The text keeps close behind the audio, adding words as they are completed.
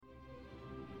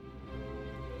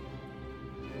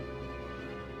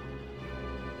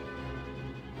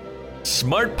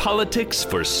Smart politics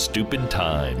for stupid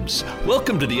times.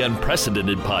 Welcome to the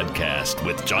Unprecedented Podcast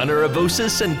with John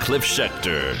Aravosis and Cliff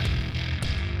Schechter.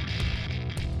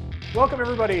 Welcome,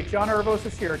 everybody. John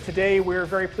Aravosis here. Today, we're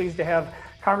very pleased to have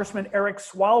Congressman Eric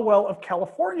Swalwell of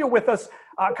California with us.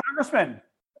 Congressman,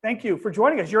 thank you for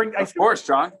joining us. Of course,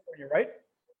 John. Right?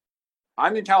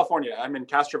 I'm in California. I'm in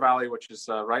Castro Valley, which is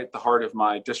right at the heart of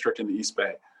my district in the East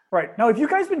Bay. Right. Now, have you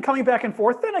guys been coming back and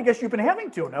forth then? I guess you've been having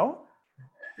to, no?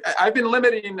 I've been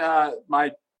limiting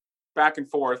my back and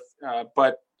forth,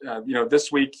 but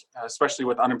this week, especially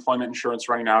with unemployment insurance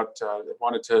running out, I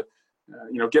wanted to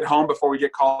get home before we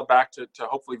get called back to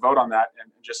hopefully vote on that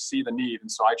and just see the need.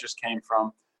 And so I just came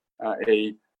from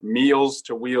a Meals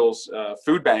to Wheels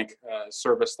food bank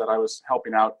service that I was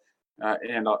helping out.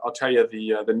 And I'll tell you,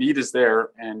 the need is there,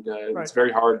 and Right. It's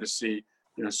very hard to see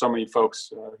so many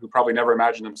folks who probably never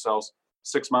imagined themselves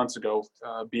 6 months ago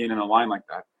being in a line like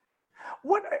that.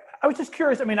 I was just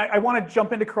curious. I mean, I want to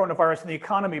jump into coronavirus and the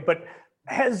economy, but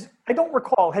has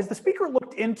the speaker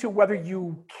looked into whether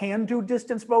you can do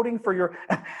distance voting for your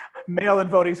mail-in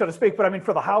voting, so to speak, but I mean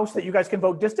for the House, that you guys can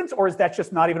vote distance, or is that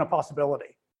just not even a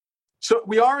possibility? So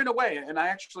we are in a way, and I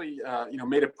actually,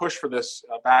 made a push for this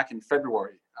back in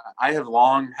February. I have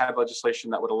long had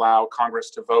legislation that would allow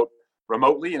Congress to vote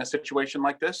remotely in a situation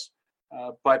like this,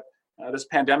 but this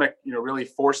pandemic, really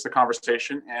forced the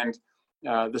conversation, and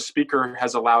the speaker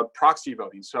has allowed proxy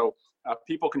voting. So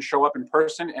people can show up in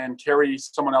person and carry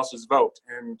someone else's vote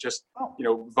and just,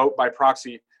 vote by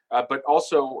proxy. But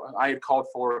also, I had called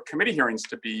for committee hearings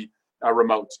to be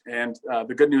remote, and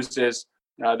the good news is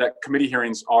that committee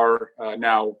hearings are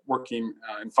now working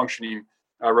and functioning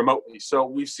remotely. So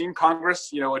we've seen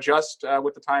Congress, adjust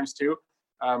with the times too.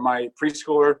 My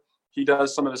preschooler, he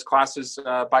does some of his classes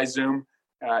by Zoom,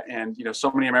 and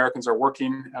so many Americans are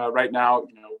working right now,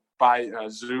 by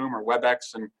Zoom or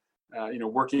WebEx, and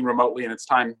working remotely. And it's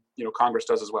time Congress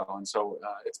does as well. And so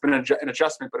it's been an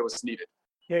adjustment, but it was needed.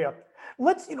 Yeah.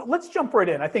 Let's jump right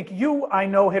in. I think I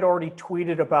know, had already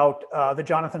tweeted about the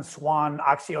Jonathan Swan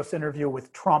Axios interview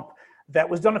with Trump that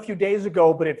was done a few days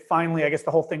ago, but it finally, I guess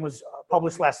the whole thing was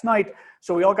published last night.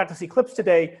 So we all got to see clips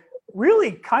today.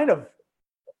 Really kind of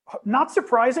not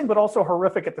surprising, but also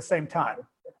horrific at the same time.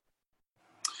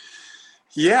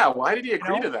 Yeah, why did he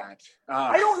agree to that?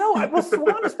 I don't know. Well,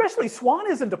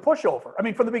 Swan isn't a pushover. I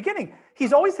mean, from the beginning,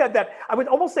 he's always had that, I would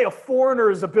almost say, a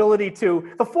foreigner's ability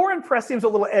the foreign press seems a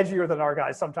little edgier than our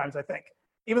guys sometimes, I think,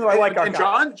 even though I like our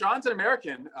guys. John's an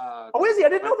American. Oh, is he? I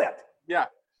didn't know that. Yeah.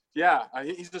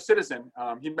 He's a citizen.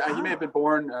 He may have been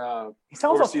born. He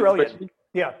sounds Australian.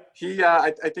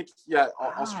 I think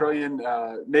Australian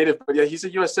native, but yeah, he's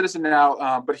a U.S. citizen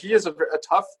now. But he is a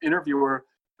tough interviewer.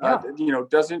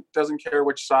 Doesn't care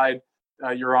which side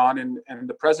you're on, and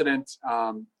the president,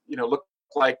 looked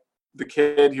like the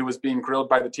kid who was being grilled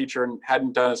by the teacher and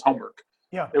hadn't done his homework.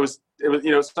 Yeah, it was.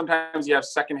 Sometimes you have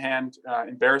secondhand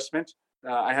embarrassment.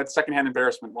 I had secondhand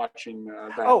embarrassment watching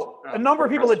that. A number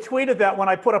of people had tweeted that when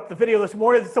I put up the video this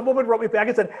morning. Some woman wrote me back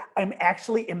and said, "I'm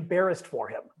actually embarrassed for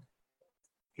him."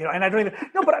 And I don't even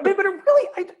no, but really,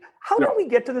 how did we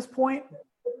get to this point?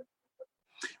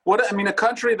 A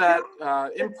country that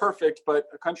imperfect, but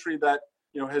a country that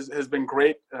has been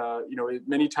great,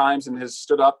 many times, and has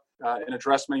stood up and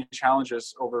addressed many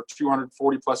challenges over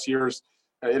 240 plus years.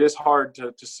 It is hard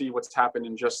to see what's happened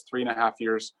in just 3.5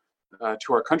 years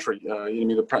to our country.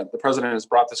 The president has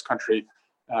brought this country,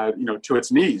 to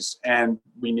its knees, and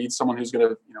we need someone who's going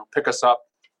to, pick us up,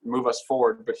 and move us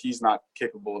forward. But he's not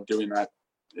capable of doing that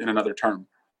in another term.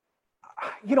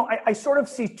 I sort of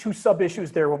see two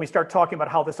sub-issues there when we start talking about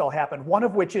how this all happened. One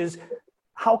of which is,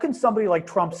 how can somebody like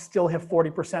Trump still have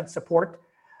 40% support?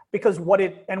 Because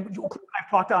and I've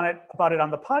talked about it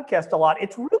on the podcast a lot.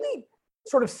 It's really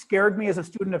sort of scared me as a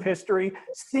student of history,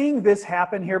 seeing this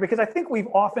happen here, because I think we've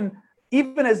often,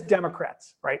 even as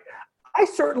Democrats, right? I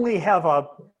certainly have a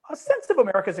sense of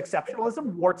America's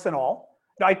exceptionalism, warts and all.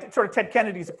 Sort of Ted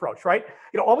Kennedy's approach, right?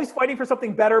 Always fighting for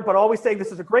something better, but always saying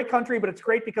this is a great country, but it's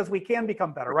great because we can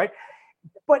become better, right?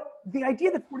 But the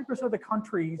idea that 40% of the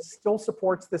country still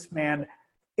supports this man,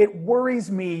 it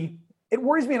worries me. It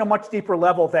worries me on a much deeper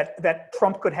level that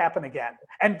Trump could happen again.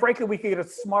 And frankly, we could get a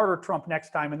smarter Trump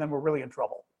next time, and then we're really in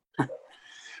trouble.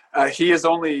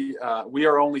 We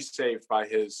are only saved by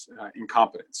his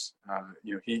incompetence.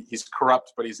 He's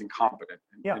corrupt, but he's incompetent.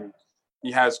 And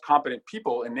he has competent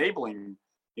people enabling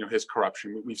his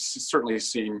corruption. We've certainly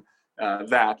seen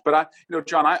that. But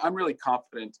John, I'm really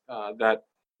confident that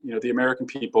the American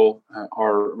people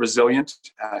are resilient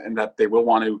and that they will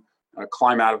want to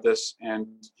climb out of this, and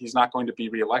he's not going to be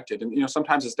reelected. And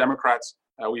sometimes as Democrats,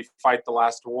 we fight the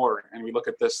last war, and we look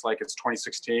at this like it's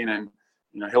 2016, and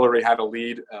Hillary had a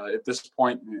lead at this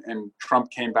point, and Trump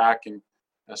came back and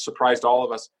surprised all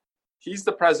of us. He's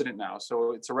the president now,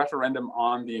 so it's a referendum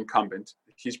on the incumbent.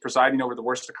 He's presiding over the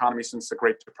worst economy since the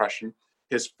Great Depression.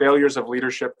 His failures of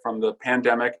leadership, from the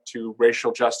pandemic to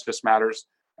racial justice matters,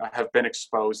 have been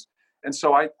exposed. And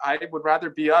so I would rather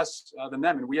be us than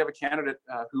them. And we have a candidate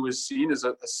who is seen as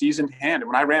a seasoned hand.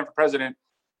 And when I ran for president,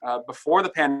 before the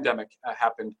pandemic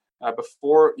happened,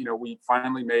 before we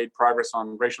finally made progress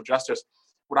on racial justice,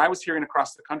 what I was hearing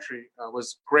across the country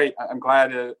was great. I'm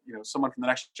glad someone from the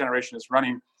next generation is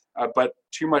running, but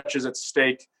too much is at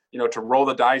stake, to roll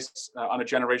the dice on a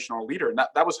generational leader. And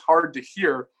that was hard to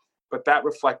hear, but that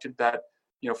reflected that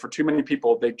for too many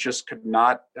people, they just could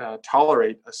not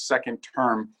tolerate a second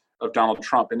term of Donald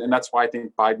Trump. And that's why I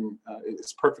think Biden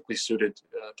is perfectly suited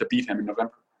to beat him in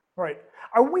November. Right.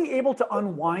 Are we able to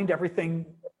unwind everything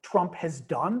Trump has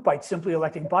done by simply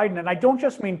electing Biden? And I don't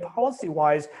just mean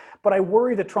policy-wise, but I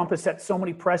worry that Trump has set so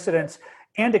many precedents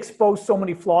and exposed so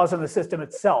many flaws in the system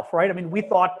itself, right? I mean, we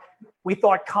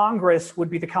thought Congress would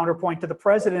be the counterpoint to the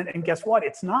president, and guess what?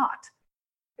 It's not.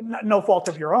 No fault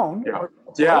of your own.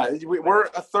 Yeah. We're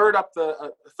a third of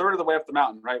the way up the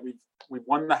mountain, right? We've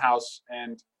won the House,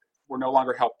 and we're no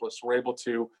longer helpless. We're able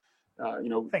to,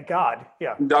 thank God.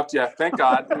 Yeah. Thank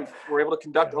God. We're able to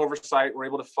conduct oversight. We're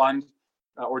able to fund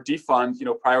or defund,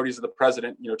 priorities of the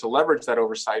president, to leverage that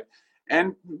oversight.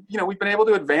 And, we've been able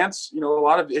to advance, a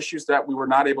lot of issues that we were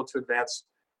not able to advance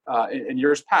in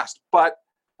years past. But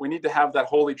we need to have that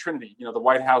holy trinity, the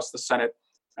White House, the Senate,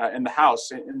 and the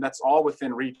House. And that's all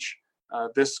within reach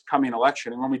this coming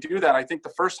election. And when we do that, I think the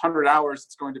first 100 hours,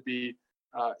 it's going to be,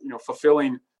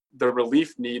 fulfilling the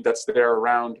relief need that's there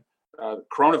around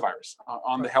coronavirus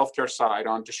on the healthcare side,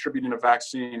 on distributing a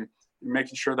vaccine,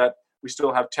 making sure that we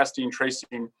still have testing,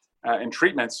 tracing, and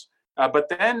treatments. But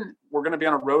then we're going to be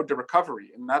on a road to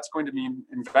recovery, and that's going to mean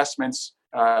investments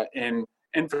in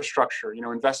infrastructure,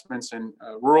 investments in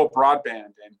rural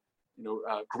broadband, and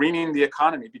greening the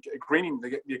economy,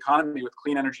 the economy with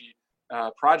clean energy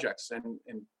projects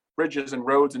and bridges and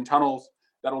roads and tunnels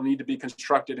that will need to be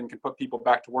constructed and can put people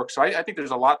back to work. So I think there's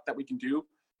a lot that we can do,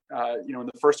 in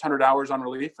the first 100 hours on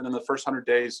relief, and then the first 100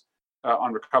 days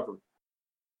on recovery.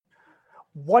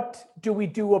 What do we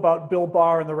do about Bill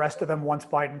Barr and the rest of them once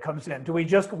Biden comes in? Do we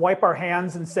just wipe our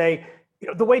hands and say,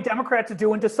 the way Democrats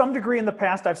do, and to some degree in the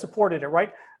past, I've supported it,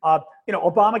 right?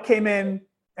 Obama came in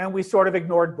and we sort of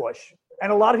ignored Bush.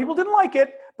 And a lot of people didn't like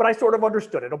it, but I sort of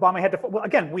understood it. Obama had to,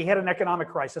 again, we had an economic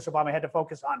crisis Obama had to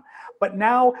focus on. But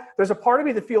now there's a part of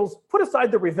me that feels, put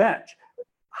aside the revenge,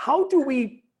 how do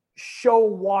we show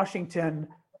Washington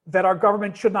that our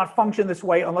government should not function this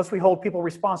way unless we hold people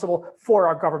responsible for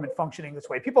our government functioning this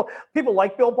way? People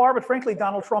like Bill Barr, but frankly,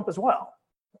 Donald Trump as well.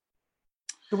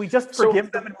 Do we just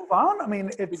forgive them and move on? I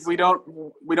mean, we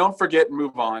don't forget and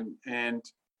move on,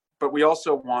 but we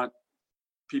also want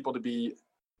people to be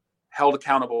held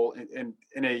accountable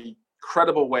in a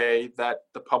credible way that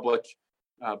the public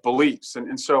believes.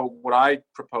 And so what I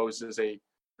propose is a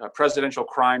presidential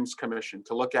crimes commission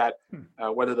to look at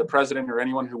whether the president or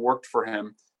anyone who worked for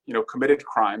him, committed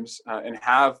crimes, and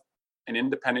have an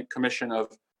independent commission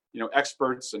of,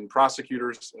 experts and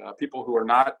prosecutors, people who are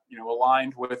not,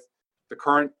 aligned with the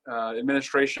current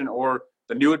administration or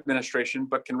the new administration,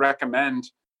 but can recommend,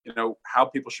 how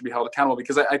people should be held accountable.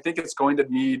 Because I think it's going to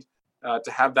need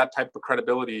to have that type of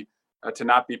credibility to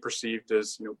not be perceived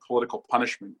as, political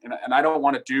punishment. And I don't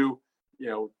want to do,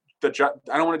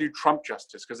 I don't want to do Trump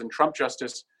justice, because in Trump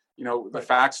justice, the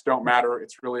facts don't matter.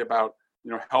 It's really about,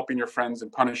 helping your friends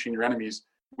and punishing your enemies.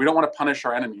 We don't want to punish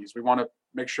our enemies. We want to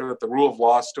make sure that the rule of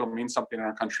law still means something in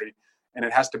our country, and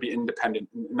it has to be independent.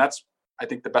 And that's, I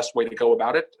think, the best way to go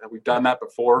about it. We've done that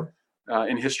before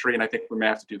in history, and I think we may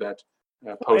have to do that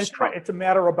post-Trump. It's a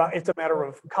matter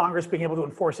of Congress being able to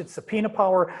enforce its subpoena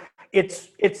power.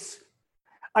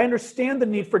 I understand the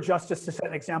need for justice to set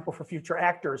an example for future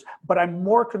actors, but I'm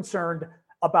more concerned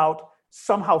about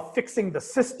somehow fixing the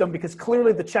system, because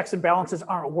clearly the checks and balances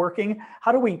aren't working.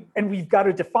 How do we, and we've got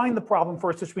to define the problem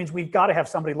first, which means we've got to have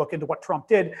somebody look into what Trump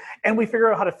did, and we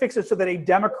figure out how to fix it so that a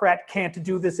Democrat can't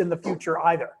do this in the future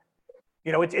either.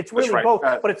 It's really right. Both,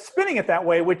 but it's spinning it that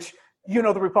way, which, the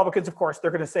Republicans, of course,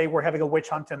 they're going to say we're having a witch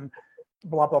hunt and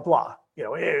blah, blah, blah.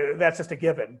 That's just a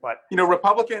given. But,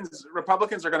 Republicans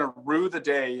are going to rue the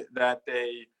day that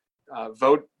they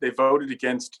voted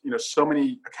against, so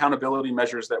many accountability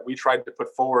measures that we tried to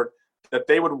put forward that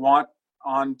they would want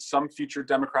on some future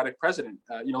Democratic president,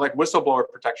 like whistleblower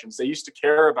protections. They used to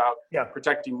care about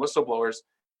protecting whistleblowers.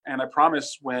 And I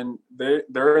promise when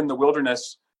they're in the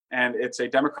wilderness and it's a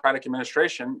Democratic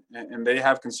administration and they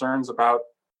have concerns about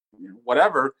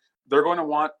whatever, they're going to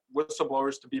want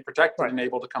whistleblowers to be protected and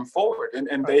able to come forward.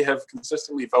 And they have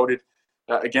consistently voted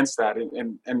against that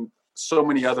and so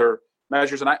many other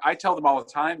measures. And I tell them all the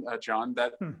time, John,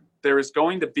 that there is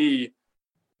going to be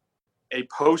a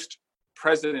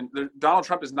post-president. Donald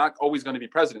Trump is not always going to be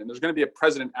president. There's going to be a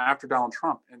president after Donald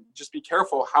Trump. And just be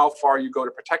careful how far you go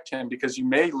to protect him, because you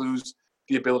may lose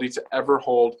the ability to ever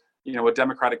hold a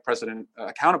Democratic president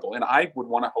accountable. And I would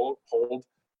want to hold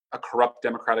a corrupt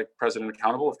Democratic president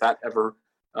accountable if that ever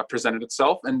presented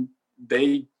itself. And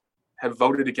they have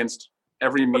voted against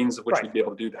every means of which we'd be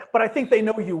able to do that. But I think they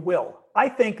know you will. I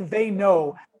think they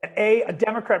know that a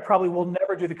Democrat probably will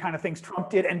never do the kind of things Trump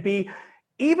did, and B,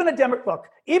 even a Democrat, look,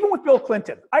 even with Bill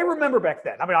Clinton, I remember back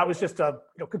then, I mean, I was just a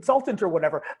consultant or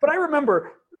whatever, but I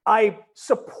remember I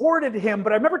supported him,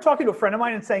 but I remember talking to a friend of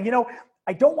mine and saying,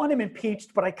 I don't want him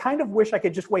impeached, but I kind of wish I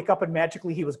could just wake up and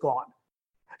magically he was gone.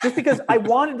 Just because I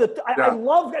wanted to, I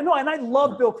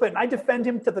love Bill Clinton. I defend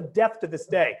him to the death to this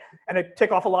day. And I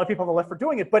tick off a lot of people on the left for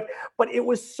doing it. But it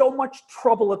was so much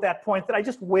trouble at that point that I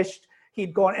just wished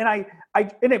he'd gone. And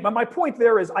my point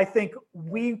there is, I think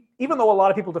even though a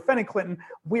lot of people defending Clinton,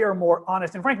 we are more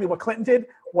honest. And frankly, what Clinton did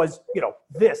was,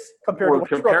 this compared to what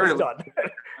Trump has done.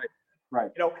 Right.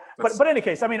 But in any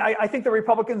case, I mean, I think the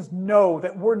Republicans know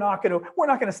that we're not going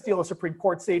to steal a Supreme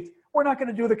Court seat. We're not going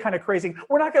to do the kind of crazy.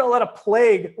 We're not going to let a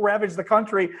plague ravage the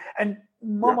country and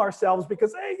mum ourselves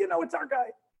because, hey, it's our guy.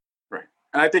 Right.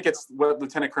 And I think it's what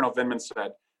Lieutenant Colonel Vindman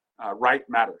said. Right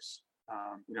matters.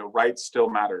 Right still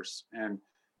matters. And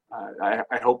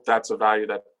I hope that's a value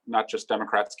that not just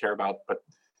Democrats care about, but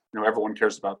everyone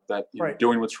cares about. That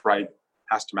doing what's right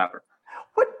has to matter.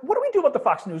 What do we do about the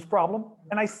Fox News problem?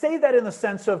 And I say that in the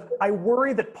sense of I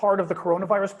worry that part of the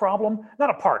coronavirus problem, not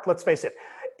a part, let's face it,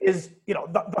 is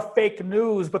the fake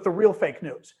news, but the real fake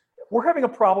news. We're having a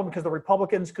problem because the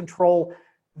Republicans control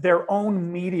their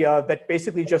own media that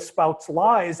basically just spouts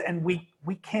lies, and we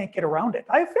can't get around it.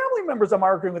 I have family members I'm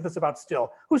arguing with this about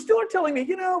still, who still are telling me,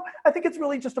 I think it's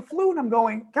really just a flu. And I'm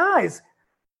going, guys,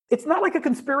 it's not like a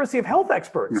conspiracy of health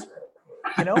experts.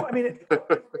 I mean,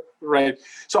 right.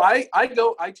 So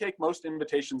I take most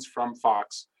invitations from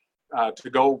Fox to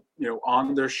go,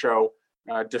 on their show,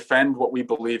 defend what we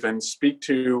believe in, speak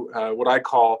to what I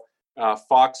call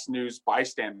Fox News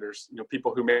bystanders,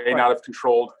 people who may not have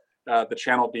controlled the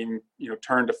channel being,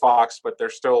 turned to Fox, but they're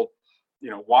still,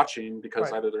 watching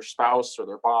because either their spouse or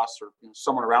their boss or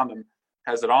someone around them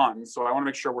has it on. So I want to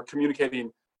make sure we're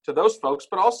communicating to those folks,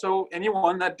 but also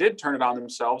anyone that did turn it on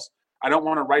themselves. I don't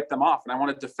want to write them off, and I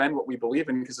want to defend what we believe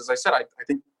in because, as I said, I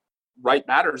think right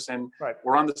matters, and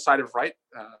we're on the side of right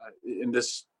in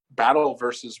this battle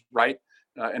versus right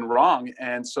and wrong,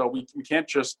 and so we can't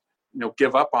just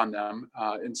give up on them,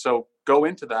 and so go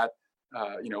into that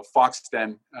Fox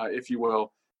den, if you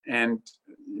will, and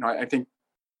I think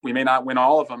we may not win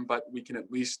all of them, but we can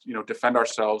at least defend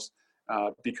ourselves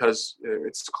because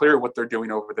it's clear what they're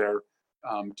doing over there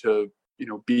to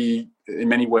be in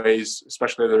many ways,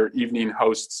 especially their evening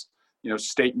hosts,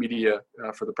 state media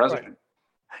for the president.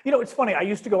 Right. It's funny. I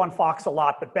used to go on Fox a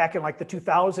lot, but back in like the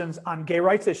 2000s on gay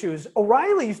rights issues,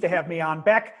 O'Reilly used to have me on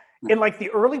back in like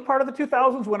the early part of the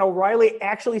 2000s when O'Reilly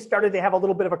actually started to have a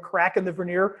little bit of a crack in the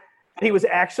veneer. And he was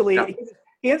actually,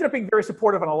 he ended up being very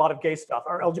supportive on a lot of gay stuff,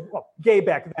 or gay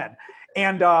back then.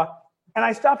 And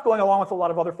I stopped going along with a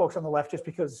lot of other folks on the left just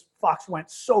because Fox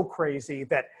went so crazy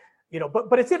that,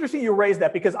 but it's interesting you raised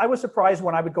that because I was surprised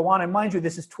when I would go on, and mind you,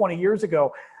 this is 20 years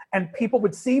ago, and people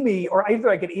would see me, or either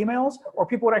I get emails, or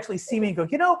people would actually see me and go,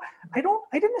 I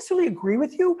didn't necessarily agree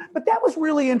with you, but that was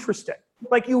really interesting.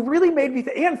 Like you really made me,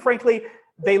 and frankly,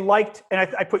 they liked, and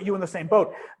I put you in the same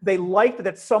boat, they liked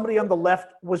that somebody on the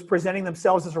left was presenting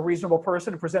themselves as a reasonable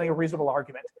person and presenting a reasonable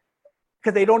argument.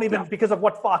 Because they don't even, because of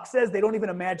what Fox says, they don't even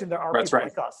imagine there are people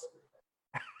like us.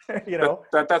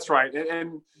 That's right.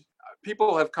 And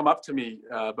people have come up to me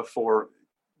before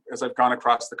as I've gone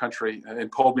across the country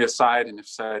and pulled me aside and have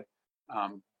said,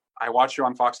 I watch you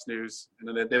on Fox News.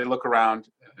 And then they look around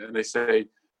and they say,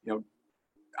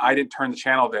 I didn't turn the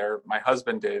channel there. My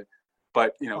husband did.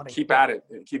 But, keep at it.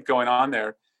 Keep going on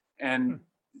there. And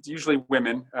it's usually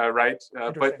women, right?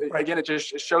 But again, it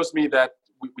just shows me that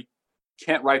we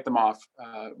can't write them off.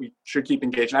 We should keep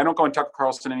engaged. And I don't go on Tucker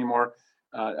Carlson anymore.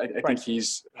 I think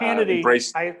he's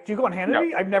embraced. Do you go on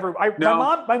Hannity? Yeah. I've never.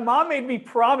 No. My mom made me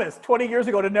promise 20 years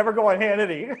ago to never go on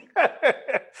Hannity.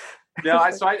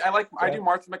 I do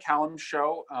Martha McCallum's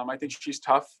show. I think she's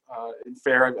tough and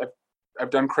fair. I've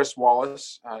done Chris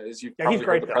Wallace, as you probably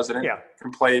heard the president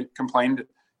complained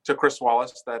to Chris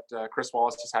Wallace that Chris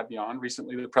Wallace has had me on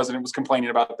recently. The president was complaining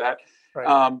about that.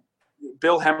 Right.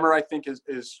 Bill Hemmer, I think,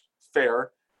 is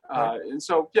fair. And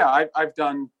so, yeah, I've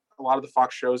done a lot of the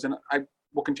Fox shows, and I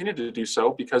will continue to do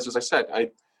so because, as I said,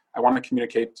 I want to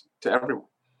communicate to everyone.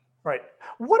 Right.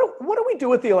 What do we do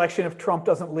with the election if Trump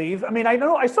doesn't leave? I mean, I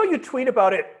know I saw you tweet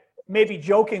about it, maybe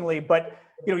jokingly, but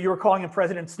you were calling him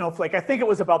President Snowflake. I think it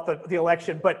was about the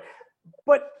election, but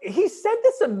he said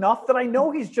this enough that I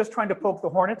know he's just trying to poke the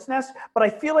hornet's nest. But I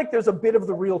feel like there's a bit of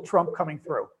the real Trump coming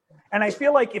through, and I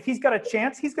feel like if he's got a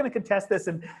chance, he's going to contest this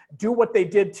and do what they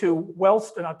did to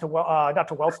Wellstone.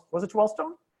 Was it to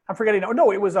Wellstone? I'm forgetting.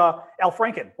 No, it was Al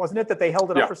Franken, wasn't it? That they held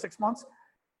it up for 6 months.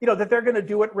 That they're going to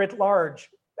do it writ large.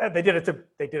 They did it to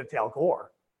Al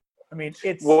Gore. I mean,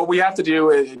 it's what we have to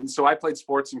do. And so I played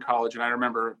sports in college, and I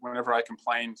remember whenever I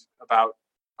complained about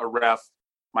a ref,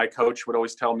 my coach would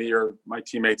always tell me or my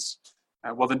teammates,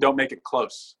 "Well, then don't make it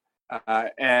close."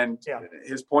 And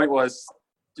his point was,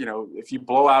 if you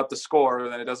blow out the score,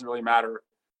 then it doesn't really matter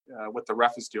what the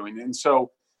ref is doing. And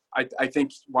so I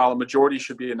think while a majority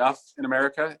should be enough in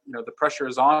America, the pressure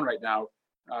is on right now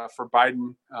for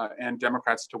Biden and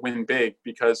Democrats to win big,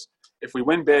 because if we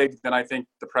win big, then I think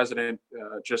the president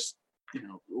just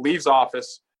leaves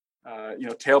office,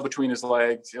 tail between his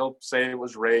legs. He'll say it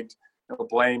was rigged. He'll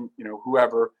blame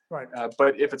whoever. Right.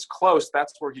 But if it's close,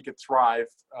 that's where he could thrive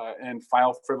and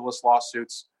file frivolous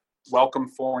lawsuits, welcome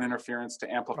foreign interference to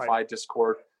amplify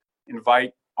discord,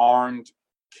 invite armed,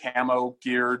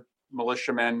 camo-geared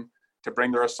militiamen to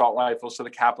bring their assault rifles to the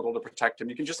Capitol to protect him.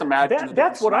 You can just imagine.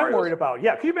 That's what I'm worried about.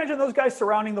 Yeah. Can you imagine those guys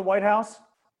surrounding the White House?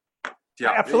 Yeah,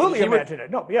 I absolutely imagine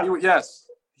it. No, yeah. Yes.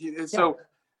 So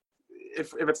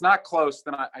if it's not close,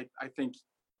 then I think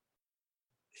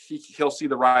he'll see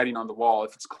the writing on the wall.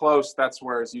 If it's close, that's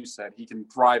where, as you said, he can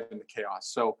thrive in the chaos.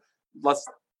 So let's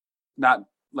not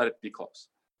let it be close.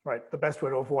 Right. The best way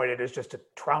to avoid it is just to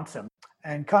trounce him.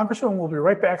 And Congressman, we'll be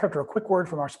right back after a quick word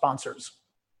from our sponsors.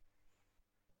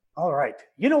 All right.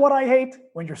 You know what I hate?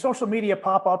 When your social media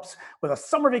pop-ups with a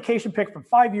summer vacation pic from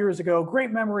 5 years ago,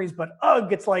 great memories, but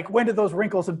it's like, when did those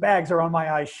wrinkles and bags around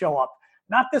my eyes show up?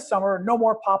 Not this summer. No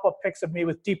more pop-up pics of me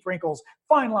with deep wrinkles,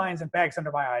 fine lines, and bags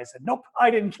under my eyes. And nope, I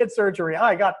didn't get surgery.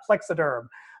 I got Plexiderm.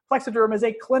 Plexiderm is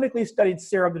a clinically studied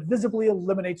serum that visibly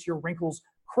eliminates your wrinkles,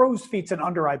 crow's feet, and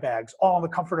under eye bags, all in the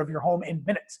comfort of your home in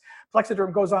minutes.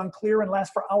 Plexiderm goes on clear and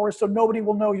lasts for hours, so nobody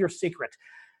will know your secret.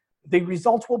 The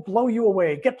results will blow you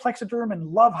away. Get Plexiderm and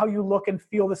love how you look and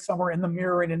feel this summer in the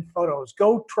mirror and in photos.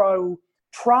 Go try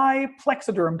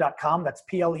Plexiderm.com, that's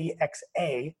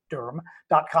Plexa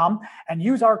derm.com, and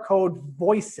use our code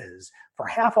VOICES for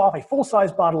half off a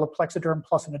full-size bottle of Plexiderm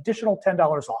plus an additional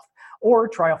 $10 off. Or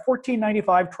try a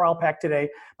 $14.95 trial pack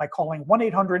today by calling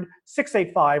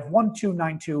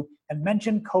 1-800-685-1292 and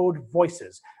mention code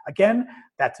VOICES. Again,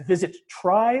 that's visit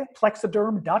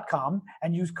tryplexiderm.com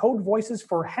and use code VOICES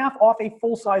for half off a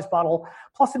full-size bottle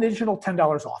plus an additional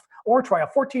 $10 off. Or try a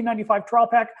 $14.95 trial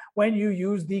pack when you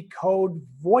use the code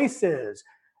VOICES.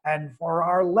 And for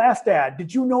our last ad,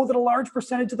 did you know that a large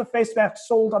percentage of the face masks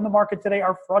sold on the market today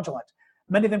are fraudulent?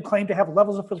 Many of them claim to have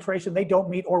levels of filtration they don't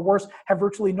meet, or worse, have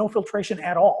virtually no filtration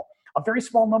at all. A very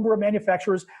small number of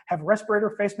manufacturers have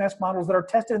respirator face mask models that are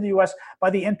tested in the U.S. by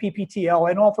the NPPTL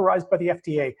and authorized by the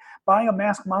FDA. Buying a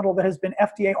mask model that has been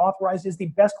FDA authorized is the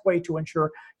best way to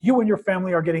ensure you and your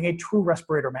family are getting a true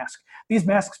respirator mask. These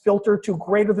masks filter to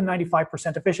greater than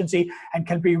 95% efficiency and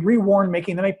can be reworn,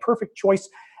 making them a perfect choice,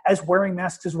 as wearing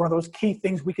masks is one of those key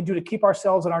things we can do to keep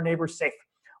ourselves and our neighbors safe.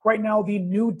 Right now, the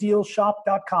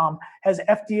NewDealShop.com has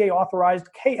FDA-authorized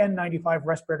KN95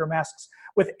 respirator masks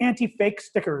with anti-fake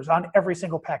stickers on every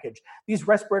single package. These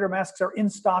respirator masks are in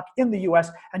stock in the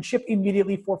U.S. and ship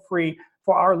immediately for free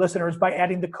for our listeners by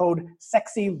adding the code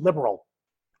SEXYLIBERAL.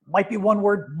 Might be one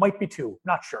word, might be two,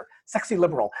 not sure. Sexy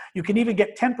Liberal. You can even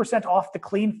get 10% off the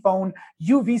Clean Phone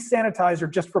UV sanitizer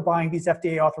just for buying these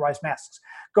FDA-authorized masks.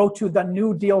 Go to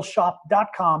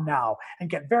thenewdealshop.com now and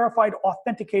get verified,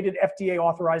 authenticated,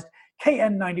 FDA-authorized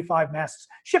KN95 masks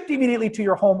shipped immediately to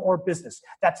your home or business.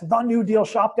 That's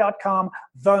thenewdealshop.com,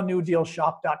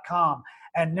 thenewdealshop.com.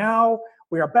 And now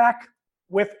we are back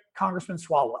with Congressman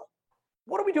Swalwell.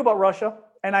 What do we do about Russia?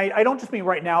 And I don't just mean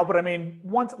right now, but I mean,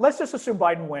 let's just assume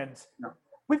Biden wins. No.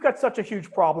 We've got such a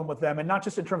huge problem with them, and not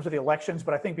just in terms of the elections,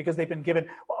 but I think because they've been given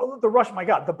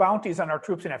the bounties on our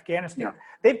troops in Afghanistan. Yeah.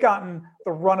 They've gotten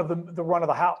the run of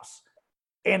the house.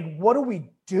 And what do we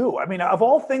do? I mean, of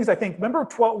all things, I think, remember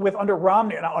when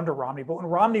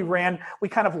Romney ran, we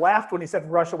kind of laughed when he said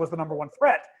Russia was the number one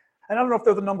threat. And I don't know if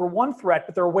they're the number one threat,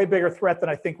 but they're a way bigger threat than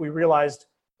I think we realized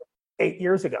 8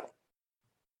 years ago.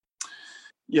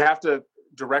 You have to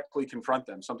directly confront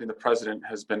them, something the president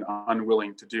has been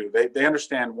unwilling to do. They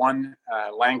understand one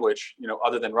language,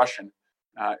 other than Russian,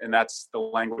 and that's the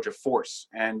language of force.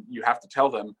 And you have to tell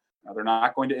them they're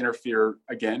not going to interfere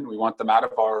again. We want them out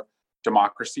of our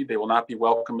democracy. They will not be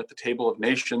welcome at the table of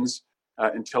nations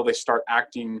until they start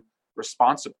acting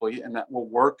responsibly, and that will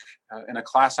work in a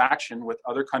class action with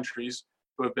other countries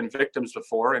who have been victims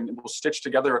before, and we'll stitch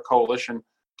together a coalition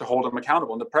to hold them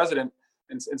accountable. And the president,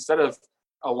 instead of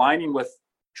aligning with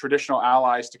traditional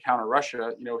allies to counter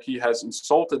Russia, he has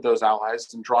insulted those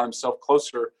allies and drawn himself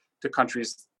closer to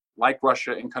countries like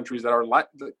Russia and countries that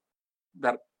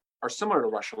are similar to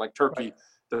Russia, like Turkey,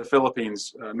 the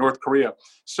Philippines, North Korea.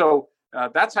 So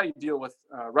that's how you deal with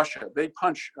Russia. They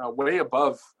punch way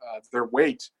above their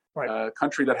weight. A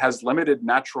country that has limited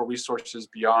natural resources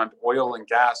beyond oil and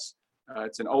gas.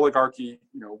 It's an oligarchy,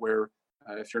 where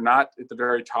if you're not at the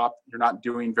very top, you're not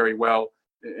doing very well.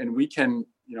 And we can,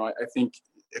 I think,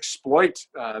 exploit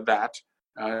that,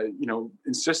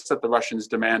 insist that the Russians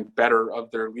demand better of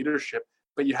their leadership,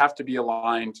 but you have to be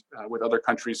aligned with other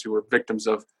countries who are victims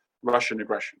of Russian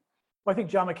aggression. Well, I think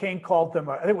John McCain called them,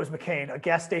 I think it was McCain, a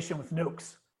gas station with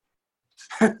nukes.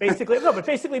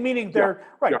 Basically meaning they're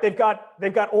They've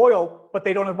got oil, but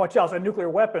they don't have much else, and nuclear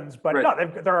weapons. But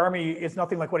no, their army is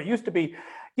nothing like what it used to be.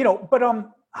 But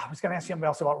I was going to ask you something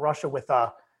else about Russia with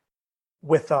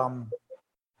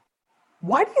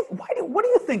what do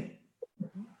you think?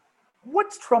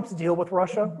 What's Trump's deal with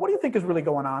Russia? What do you think is really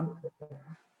going on?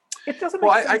 It doesn't.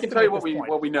 Well, I can tell you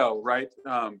what we know, right?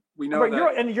 We know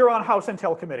that you're on House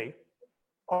Intel Committee.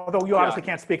 Although you obviously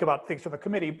can't speak about things for the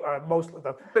committee, most of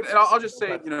the. But I'll just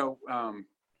say,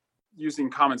 using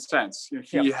common sense,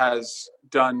 he has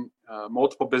done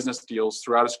multiple business deals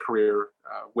throughout his career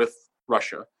with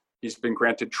Russia. He's been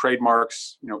granted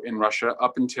trademarks, in Russia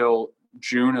up until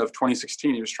June of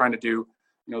 2016. He was trying to do,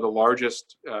 the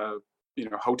largest,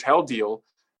 hotel deal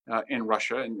in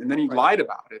Russia, and then he lied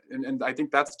about it. And I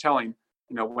think that's telling.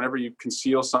 Whenever you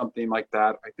conceal something like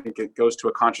that, I think it goes to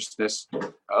a consciousness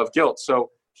of guilt. So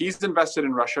he's invested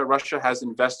in Russia. Russia has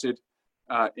invested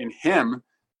in him.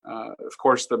 Of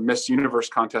course, the Miss Universe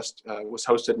contest was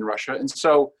hosted in Russia. And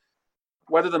so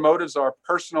whether the motives are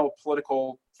personal,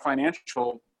 political,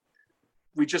 financial,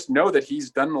 we just know that he's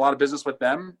done a lot of business with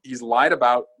them. He's lied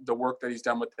about the work that he's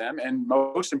done with them. And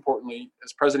most importantly,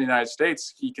 as president of the United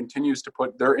States, he continues to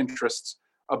put their interests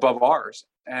above ours.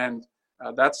 And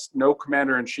that's no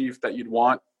commander in chief that you'd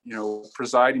want,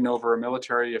 presiding over a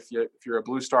military. If you're a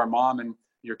Blue Star mom and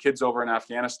your kid's over in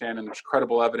Afghanistan and there's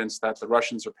credible evidence that the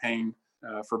Russians are paying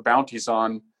for bounties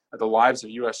on the lives of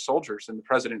U.S. soldiers, and the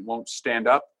president won't stand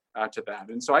up to that.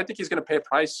 And so I think he's going to pay a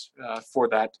price for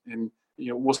that. And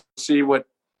we'll see what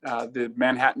the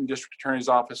Manhattan District Attorney's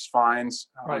Office finds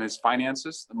on his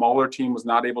finances. The Mueller team was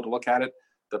not able to look at it.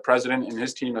 The president and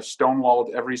his team have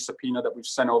stonewalled every subpoena that we've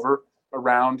sent over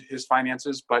around his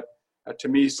finances. But to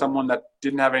me, someone that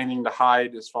didn't have anything to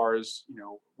hide as far as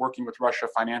working with Russia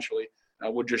financially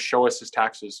would just show us his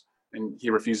taxes, and he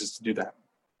refuses to do that.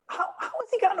 How has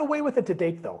he gotten away with it to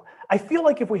date, though? I feel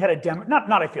like if we had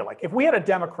a if we had a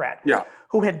Democrat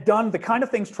who had done the kind of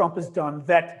things Trump has done,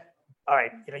 that, all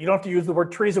right, you don't have to use the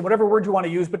word treason, whatever word you want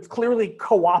to use, but it's clearly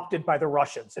co-opted by the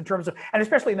Russians in terms of, and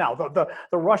especially now,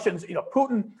 the Russians,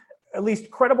 Putin, at least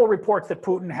credible reports that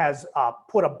Putin has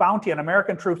put a bounty on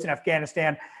American troops in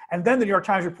Afghanistan, and then the New York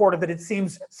Times reported that it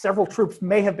seems several troops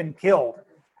may have been killed.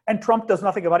 And Trump does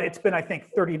nothing about it. It's been, I think,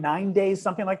 39 days,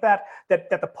 something like that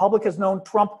the public has known.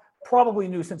 Trump probably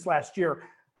knew since last year.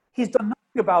 He's done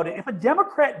nothing about it. If a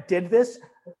Democrat did this,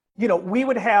 we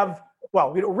would have,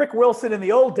 Rick Wilson in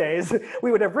the old days.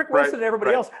 We would have Rick Wilson and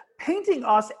everybody else painting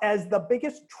us as the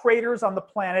biggest traitors on the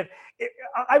planet.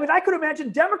 I could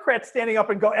imagine Democrats standing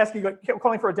up and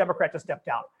calling for a Democrat to step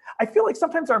down. I feel like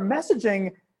sometimes our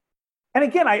messaging. And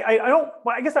again,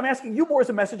 I guess I'm asking you more as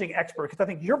a messaging expert, because I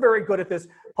think you're very good at this.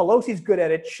 Pelosi's good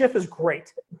at it. Schiff is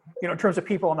great, in terms of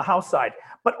people on the House side.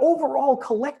 But overall,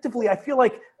 collectively, I feel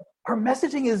like our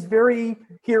messaging is very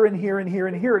here and here and here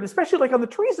and here. And especially like on the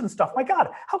treason stuff. My God,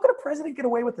 how could a president get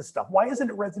away with this stuff? Why isn't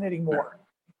it resonating more?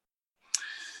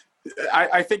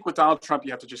 I think with Donald Trump,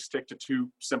 you have to just stick to two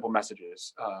simple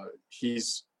messages.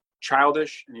 He's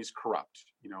childish and he's corrupt.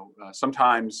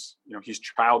 Sometimes, he's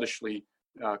childishly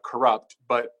corrupt,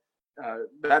 but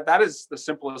that is the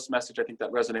simplest message I think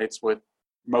that resonates with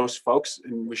most folks,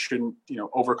 and we shouldn't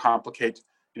overcomplicate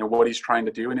what he's trying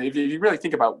to do. And if you really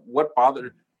think about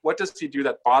what does he do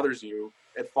that bothers you,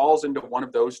 it falls into one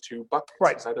of those two buckets.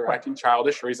 He's either acting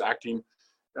childish or he's acting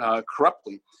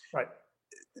corruptly.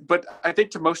 But I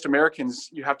think to most Americans,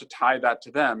 you have to tie that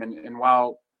to them. And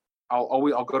while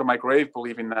I'll go to my grave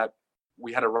believing that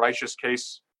we had a righteous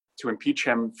case to impeach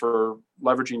him for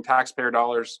leveraging taxpayer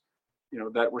dollars,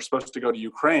 that were supposed to go to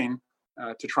Ukraine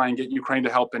to try and get Ukraine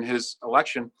to help in his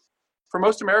election. For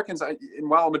most Americans, and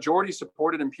while a majority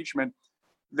supported impeachment,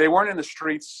 they weren't in the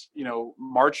streets,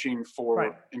 marching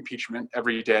for impeachment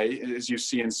every day, as you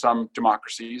see in some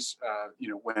democracies,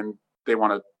 when they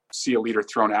want to see a leader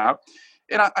thrown out.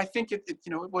 And I think it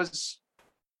was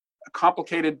a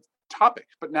complicated topic.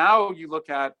 But now you look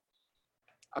at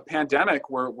a pandemic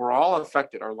where we're all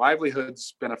affected. Our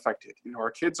livelihood's been affected.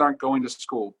 Our kids aren't going to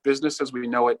school. Business as we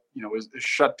know it, is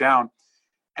shut down.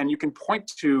 And you can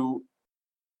point to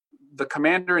the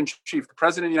commander-in-chief, the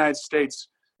president of the United States,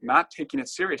 not taking it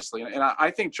seriously. And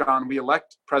I think, John, we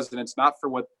elect presidents not for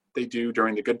what they do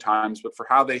during the good times, but for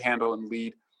how they handle and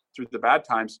lead through the bad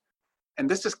times. And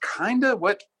this is kind of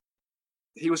what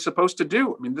he was supposed to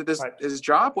do. I mean, his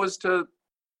job was to,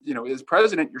 as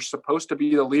president, you're supposed to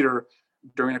be the leader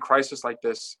during a crisis like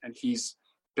this. And he's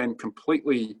been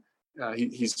completely,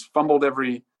 he's fumbled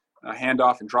every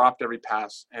handoff and dropped every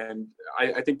pass. And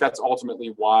I think that's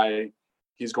ultimately why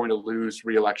he's going to lose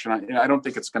re-election. I don't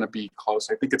think it's going to be close.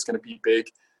 I think it's going to be big.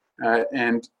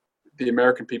 And the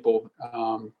American people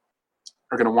are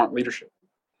going to want leadership.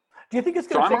 Do you think it's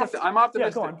going to I'm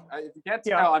optimistic. Yeah, go on. If you can't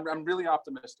tell, I'm really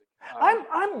optimistic.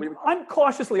 I'm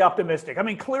cautiously optimistic. I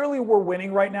mean, clearly we're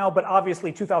winning right now, but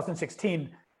obviously 2016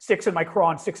 sticks in my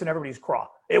craw and sticks in everybody's craw.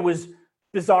 It was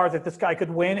bizarre that this guy could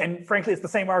win, and frankly, it's the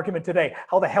same argument today.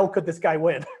 How the hell could this guy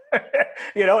win?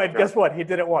 And guess what? He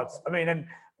did it once. I mean, and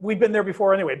we've been there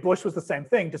before anyway. Bush was the same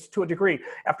thing, just to a degree.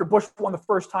 After Bush won the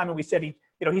first time and we said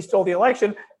he stole the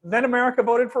election, then America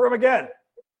voted for him again.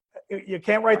 You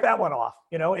can't write that one off.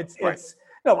 No,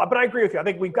 but I agree with you. I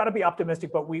think we've got to be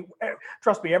optimistic, but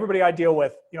trust me, everybody I deal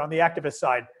with, on the activist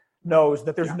side knows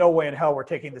that there's no way in hell we're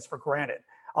taking this for granted.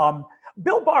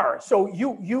 Bill Barr, so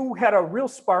you had a real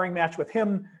sparring match with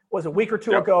him, was a week or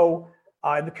two ago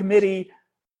in the committee.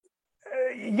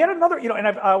 Yet another, and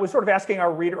I was sort of asking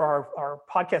our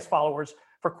podcast followers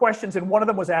for questions, and one of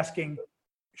them was asking,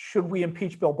 should we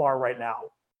impeach Bill Barr right now?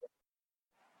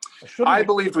 I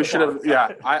believe we should have.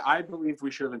 I believe we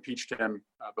should have impeached him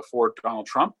before Donald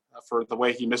Trump for the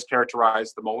way he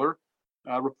mischaracterized the Mueller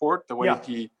report, the way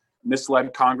he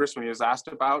misled Congress when he was asked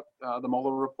about the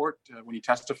Mueller report when he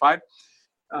testified.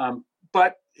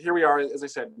 But here we are, as I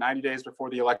said, 90 days before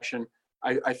the election.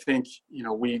 I think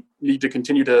we need to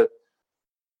continue to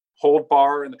hold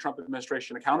Barr and the Trump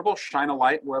administration accountable, shine a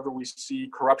light wherever we see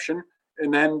corruption,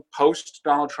 and then post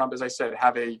Donald Trump, as I said,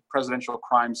 have a presidential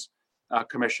crimes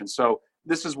commission. So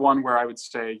this is one where I would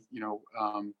say,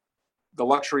 the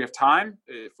luxury of time,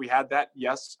 if we had that,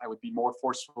 yes, I would be more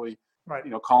forcefully,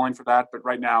 calling for that. But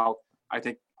right now, I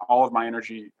think all of my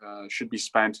energy should be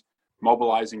spent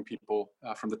mobilizing people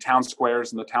from the town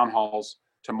squares and the town halls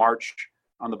to march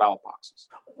on the ballot boxes.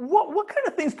 What kind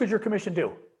of things could your commission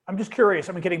do? I'm just curious.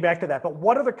 I'm getting back to that, but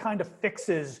what are the kind of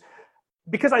fixes?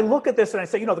 Because I look at this and I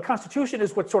say, the Constitution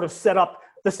is what sort of set up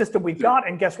the system we've got.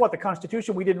 And guess what? The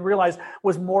Constitution, we didn't realize,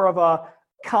 was more of a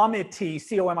committee,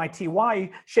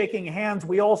 COMITY, shaking hands.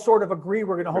 We all sort of agree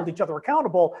we're going to hold each other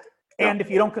accountable. And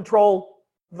if you don't control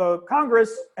the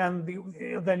Congress,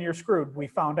 then you're screwed. We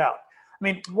found out. I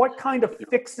mean, what kind of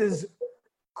fixes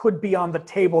could be on the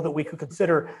table that we could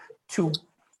consider to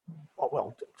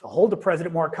hold the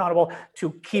president more accountable, to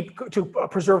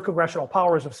preserve congressional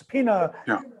powers of subpoena,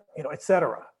 et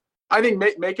cetera? I think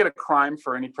make it a crime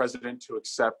for any president to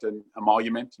accept an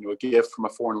emolument, a gift from a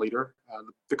foreign leader.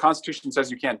 The Constitution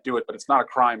says you can't do it, but it's not a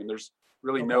crime, and there's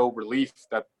really no relief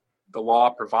that the law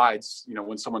provides,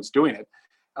 when someone's doing it.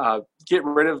 Get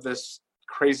rid of this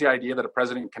crazy idea that a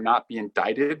president cannot be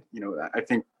indicted. I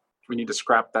think we need to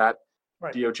scrap that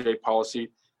DOJ policy.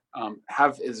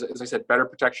 Have, as I said, better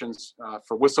protections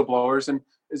for whistleblowers. And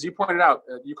as you pointed out,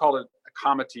 you called it a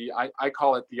comity. I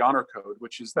call it the honor code,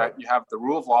 which is that you have the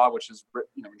rule of law, which is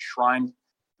enshrined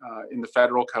in the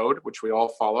federal code, which we all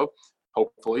follow,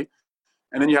 hopefully.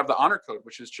 And then you have the honor code,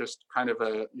 which is just kind of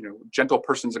a gentle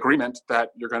person's agreement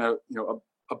that you're going to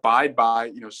abide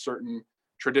by certain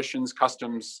traditions,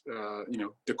 customs,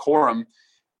 decorum.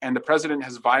 And the president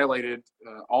has violated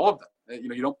all of them.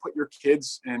 You don't put your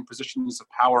kids in positions of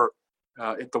power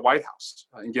at the White House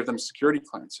and give them security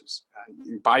clearances.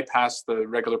 You bypass the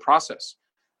regular process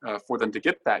for them to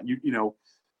get that.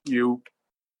 You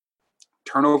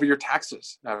turn over your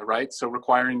taxes, right? So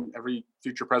requiring every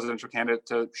future presidential candidate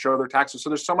to show their taxes. So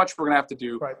there's so much we're going to have to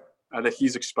do that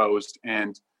he's exposed.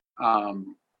 And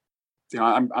I'm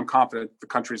confident the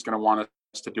country's going to want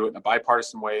us to do it in a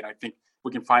bipartisan way. And I think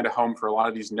we can find a home for a lot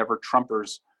of these never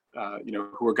Trumpers,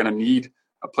 who are going to need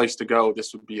a place to go.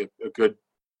 This would be a good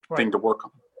thing to work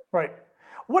on. Right.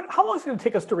 How long is it going to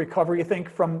take us to recover, you think,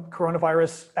 from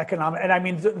coronavirus economic, and I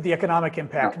mean the economic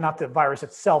impact, not the virus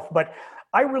itself, but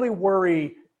I'm very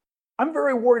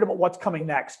worried about what's coming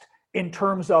next in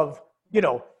terms of,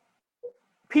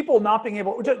 people not being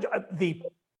able,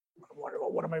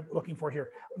 what am I looking for here?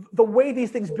 The way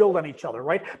these things build on each other,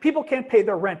 right? People can't pay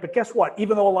their rent, but guess what?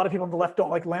 Even though a lot of people on the left don't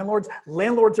like landlords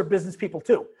are business people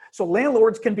too. So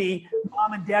landlords can be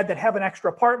mom and dad that have an extra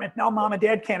apartment. Now mom and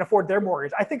dad can't afford their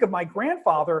mortgage. I think of my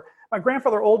grandfather. My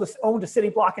grandfather owned a city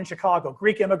block in Chicago,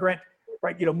 Greek immigrant,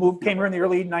 right? Came here in the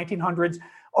early 1900s,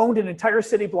 owned an entire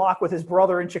city block with his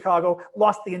brother in Chicago,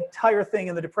 lost the entire thing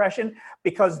in the Depression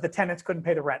because the tenants couldn't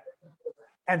pay the rent.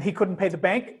 And he couldn't pay the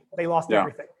bank. They lost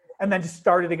everything. And then just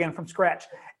started again from scratch.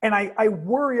 And I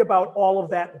worry about all of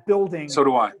that building. So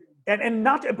do I.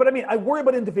 I worry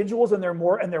about individuals and their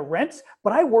rents,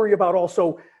 but I worry about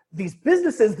also these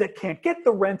businesses that can't get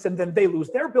the rents, and then they lose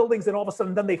their buildings, and all of a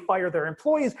sudden then they fire their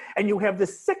employees, and you have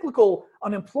this cyclical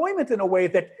unemployment in a way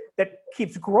that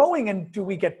keeps growing. And do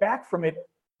we get back from it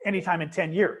anytime in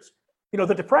 10 years?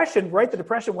 The Depression, right? The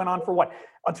Depression went on for what?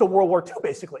 Until World War II,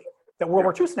 basically. That World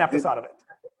War II snapped us out of it.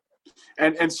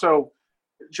 And so,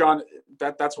 John,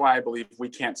 that's why I believe we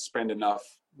can't spend enough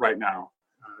right now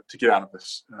to get out of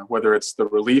this, whether it's the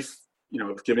relief,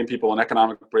 of giving people an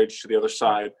economic bridge to the other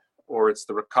side, or it's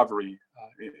the recovery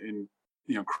in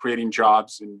creating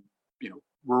jobs in,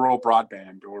 rural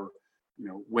broadband, or,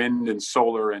 wind and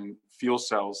solar and fuel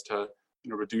cells to,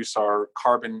 reduce our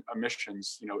carbon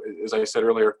emissions. As I said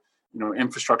earlier,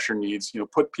 infrastructure needs,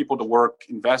 put people to work,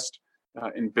 invest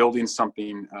in building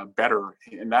something better.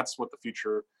 And that's what the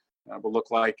future will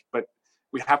look like. But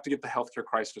we have to get the healthcare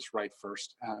crisis right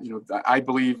first. I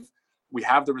believe we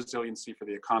have the resiliency for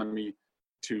the economy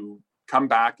to come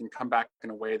back in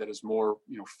a way that is more,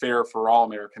 fair for all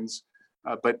Americans.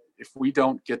 But if we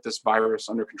don't get this virus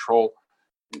under control,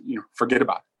 forget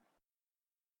about it.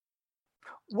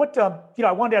 What,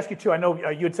 I wanted to ask you too, I know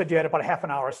you had said you had about a half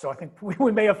an hour, so I think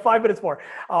we may have 5 minutes more.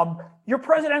 Your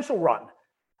presidential run,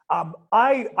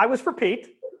 I was for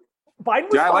Pete. Biden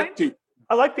was fine.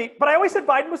 I like Pete, but I always said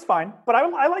Biden was fine, but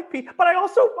I like Pete. But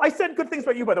I said good things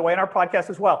about you, by the way, in our podcast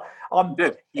as well. I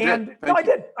did.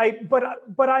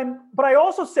 But I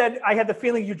also said I had the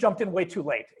feeling you jumped in way too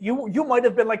late. You might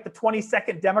have been like the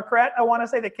 22nd Democrat, I want to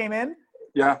say, that came in.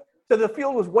 Yeah. So the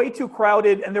field was way too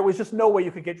crowded, and there was just no way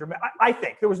you could get I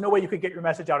think there was no way you could get your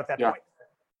message out at that point.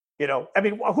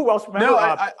 Who else? Remember? No,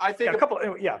 I think a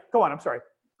couple. Yeah, go on. I'm sorry.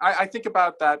 I think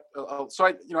about that. So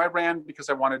I ran because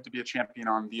I wanted to be a champion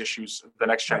on the issues of the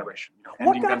next generation.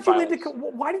 What got you into?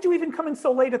 Why did you even come in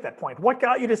so late at that point? What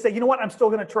got you to say, you know what, I'm still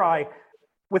going to try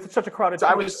with such a crowded? So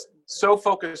I was so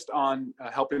focused on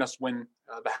helping us win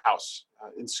the House,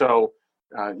 and so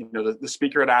the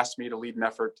speaker had asked me to lead an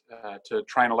effort to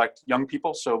try and elect young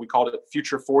people. So we called it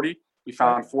Future 40. We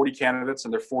found 40 candidates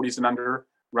in their 40s and under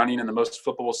running in the most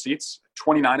flippable seats.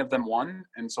 29 of them won,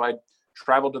 and so I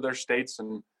traveled to their states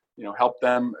and help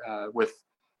them with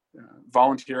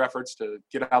volunteer efforts to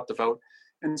get out the vote.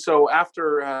 And so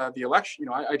after the election,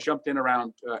 I jumped in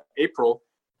around April,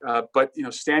 but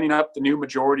standing up the new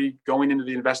majority, going into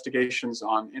the investigations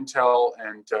on Intel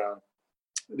and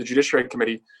the Judiciary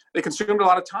Committee, they consumed a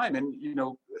lot of time. And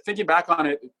thinking back on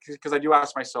it, because I do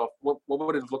ask myself, what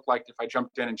would it look like if I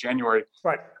jumped in January?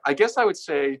 Right. I guess I would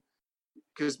say,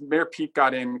 because Mayor Pete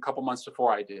got in a couple months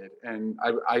before I did, and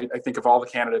I think of all the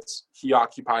candidates, he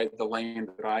occupied the lane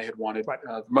that I had wanted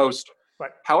the most.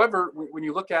 Right. However, when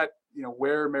you look at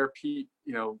where Mayor Pete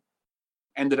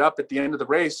ended up at the end of the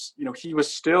race, he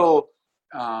was still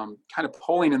kind of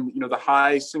polling in the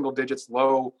high single digits,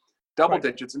 low double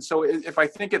digits. And so if I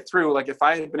think it through, like if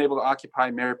I had been able to occupy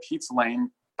Mayor Pete's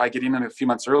lane by getting in a few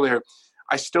months earlier,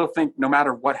 I still think no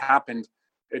matter what happened,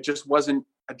 it just wasn't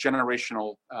a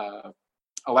generational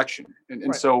election.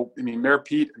 And so, Mayor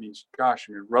Pete,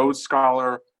 Rhodes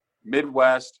Scholar,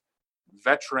 Midwest,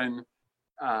 veteran.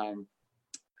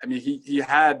 He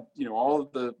had, all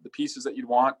of the pieces that you'd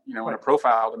want, in a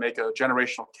profile to make a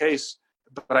generational case.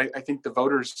 But I think the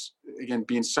voters, again,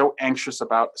 being so anxious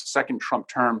about a second Trump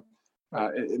term,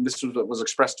 and this was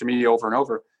expressed to me over and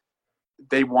over,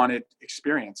 they wanted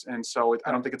experience. And so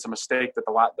I don't think it's a mistake that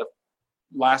the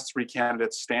last 3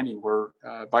 candidates standing were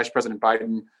Vice President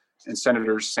Biden and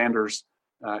Senators Sanders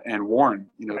and Warren,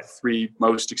 3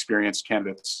 most experienced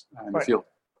candidates in the field.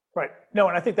 Right. No,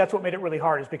 and I think that's what made it really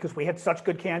hard, is because we had such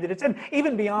good candidates. And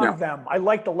even beyond them, I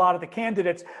liked a lot of the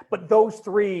candidates, but those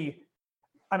 3,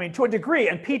 to a degree,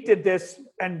 and Pete did this,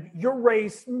 and your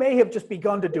race may have just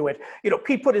begun to do it.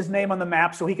 Pete put his name on the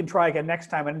map so he can try again next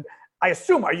time. And I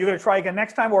assume, are you going to try again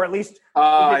next time, or at least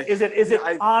is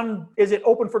it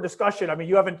open for discussion? I mean,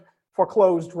 you haven't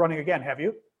foreclosed running again, have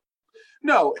you?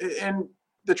 No, and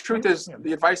the truth is,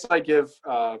 the advice I give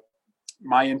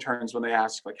my interns when they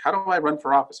ask, like, how do I run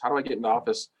for office? How do I get into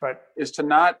office? Right. Is to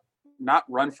not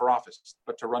run for office,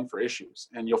 but to run for issues,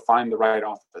 and you'll find the right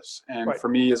office. And for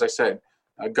me, as I said,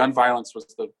 gun violence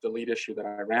was the lead issue that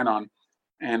I ran on.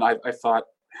 And I thought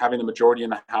having the majority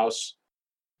in the House,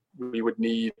 we would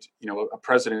need, a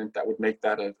president that would make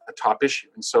that a top issue.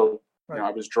 And so,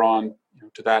 I was drawn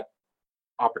to that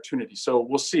opportunity. So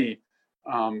we'll see.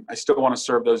 I still want to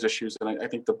serve those issues. And I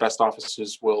think the best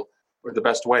offices or the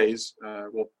best ways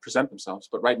will present themselves.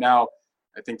 But right now,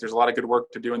 I think there's a lot of good work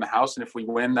to do in the House. And if we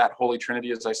win that holy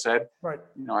trinity, as I said,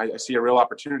 I see a real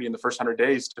opportunity in the first 100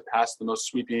 days to pass the most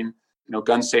sweeping,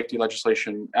 gun safety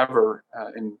legislation ever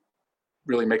and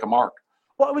really make a mark.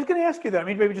 Well, I was going to ask you that. I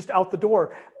mean, maybe just out the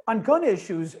door on gun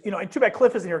issues, and too bad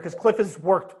Cliff isn't here because Cliff has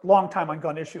worked a long time on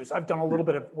gun issues. I've done a little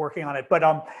bit of working on it, but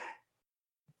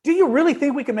do you really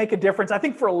think we can make a difference? I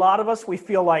think for a lot of us, we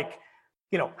feel like,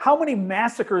 how many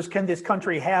massacres can this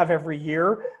country have every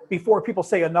year before people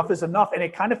say enough is enough? And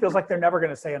it kind of feels like they're never going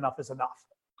to say enough is enough.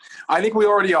 I think we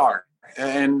already are.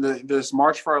 And this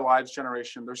March for Our Lives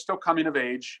generation, they're still coming of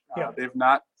age. They've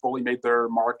not fully made their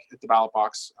mark at the ballot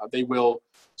box. They will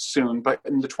soon. But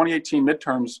in the 2018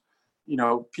 midterms,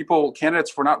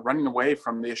 candidates were not running away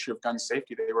from the issue of gun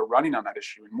safety. They were running on that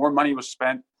issue. And more money was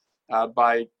spent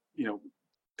by,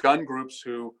 gun groups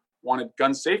who wanted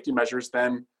gun safety measures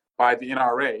than by the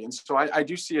NRA. And so I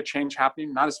do see a change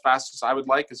happening, not as fast as I would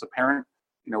like as a parent,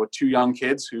 with two young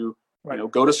kids who,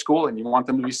 go to school and you want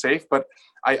them to be safe. But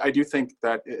I do think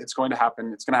that it's going to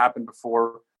happen. It's going to happen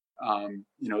before,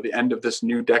 the end of this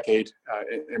new decade.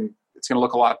 And it's going to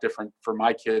look a lot different for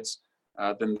my kids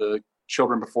than the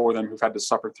children before them who've had to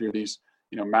suffer through these,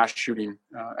 mass shooting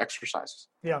exercises.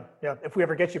 Yeah. If we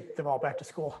ever get them all back to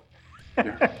school.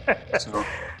 So,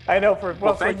 I know.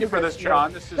 Well, thank you for this,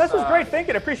 John. This was great. Thank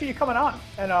you. I appreciate you coming on.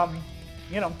 And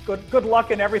good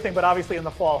luck in everything. But obviously, in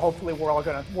the fall, hopefully, we're all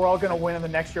gonna win. And the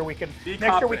next year we can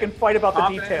fight about the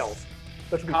details.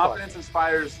 Confidence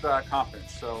inspires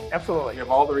confidence. So absolutely, you have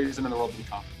all the reason in the world to be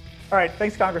confident. All right.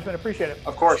 Thanks, Congressman. Appreciate it.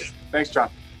 Of course. Thanks, John.